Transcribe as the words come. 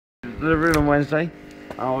delivery on Wednesday.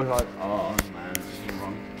 And I was like, oh man, this is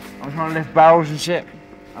wrong. I'm trying to lift barrels and shit.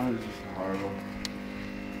 And it was just horrible.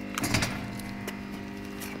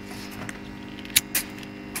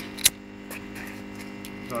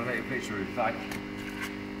 So I'll take a picture of his bag.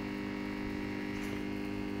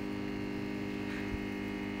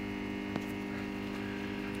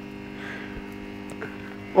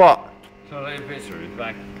 What? So I'll take a picture of his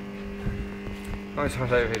bag. I'm just trying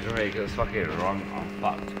to take a picture of me because it's fucking wrong. I'm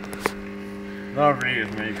fucked. Not really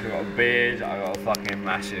with me because I've got a beard, I've got a fucking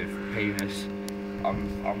massive penis.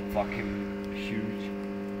 I'm fucking huge.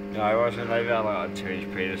 You know, I wasn't like that, like a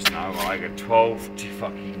 2-inch penis, now I've got like a 12 to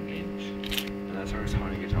fucking inch. And that's very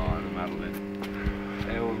tiny guitar and a mandolin.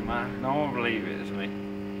 Man, no one will believe it, it's me.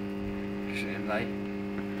 Because in the day,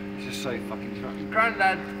 it's just so fucking strong.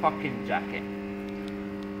 Granddad fucking jacket.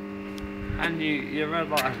 And your red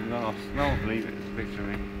light hasn't gone off. No one will believe it, there's a picture of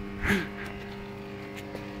me.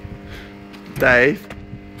 Dave?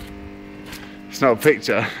 It's not a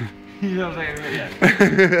picture. You don't take a video.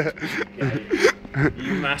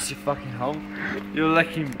 You massive fucking hole. You're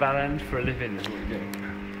licking band for a living is what you do.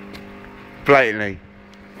 Blatantly.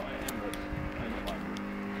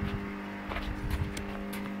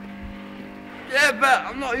 Yeah, but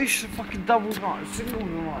I'm not used to fucking doubles night, singles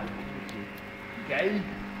night. Okay?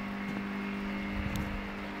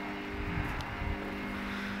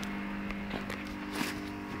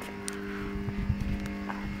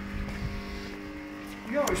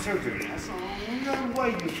 You're always still doing that, so no way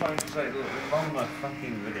you're trying to say, look, it's on my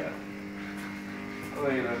fucking video. Oh,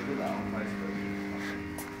 yeah, let's put that on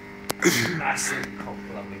Facebook. Massive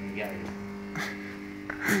cock-loving game.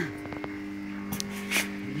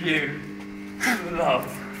 You love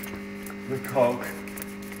the cock.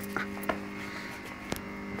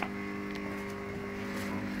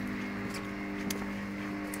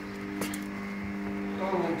 Go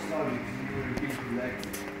alongside me because you're going to beat your legs.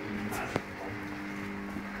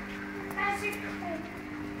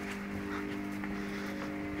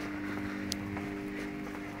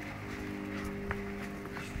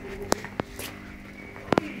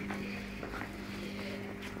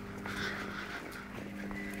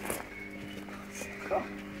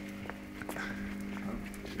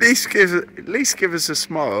 At least give us a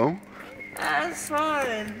smile. That's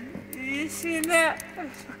fine. You seen that?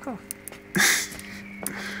 Fuck off.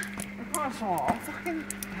 I can't smile. I'm fucking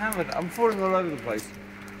hammered. I'm falling all over the place.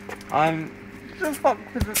 I'm just fuck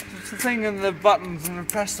with the thing and the buttons and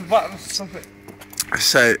press the buttons to stop it.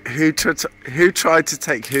 So who tried to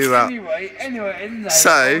take who out? Anyway, in there,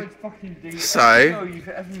 So, I would fucking do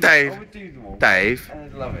Dave, I would do them all. Dave, And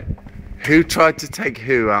I'd love it. who tried to take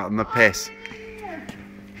who out on the piss?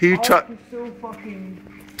 Who tried?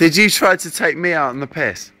 Did you try to take me out on the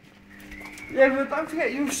piss? Yeah, but don't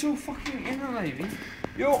forget, you're still fucking in the Navy.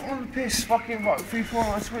 You're on the piss fucking like 3-4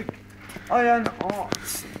 nights a week. I earn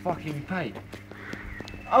arts fucking pay.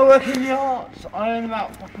 I work in the arts. I earn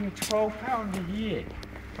about fucking £12 a year.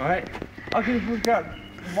 Alright? I can book out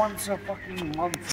once a fucking month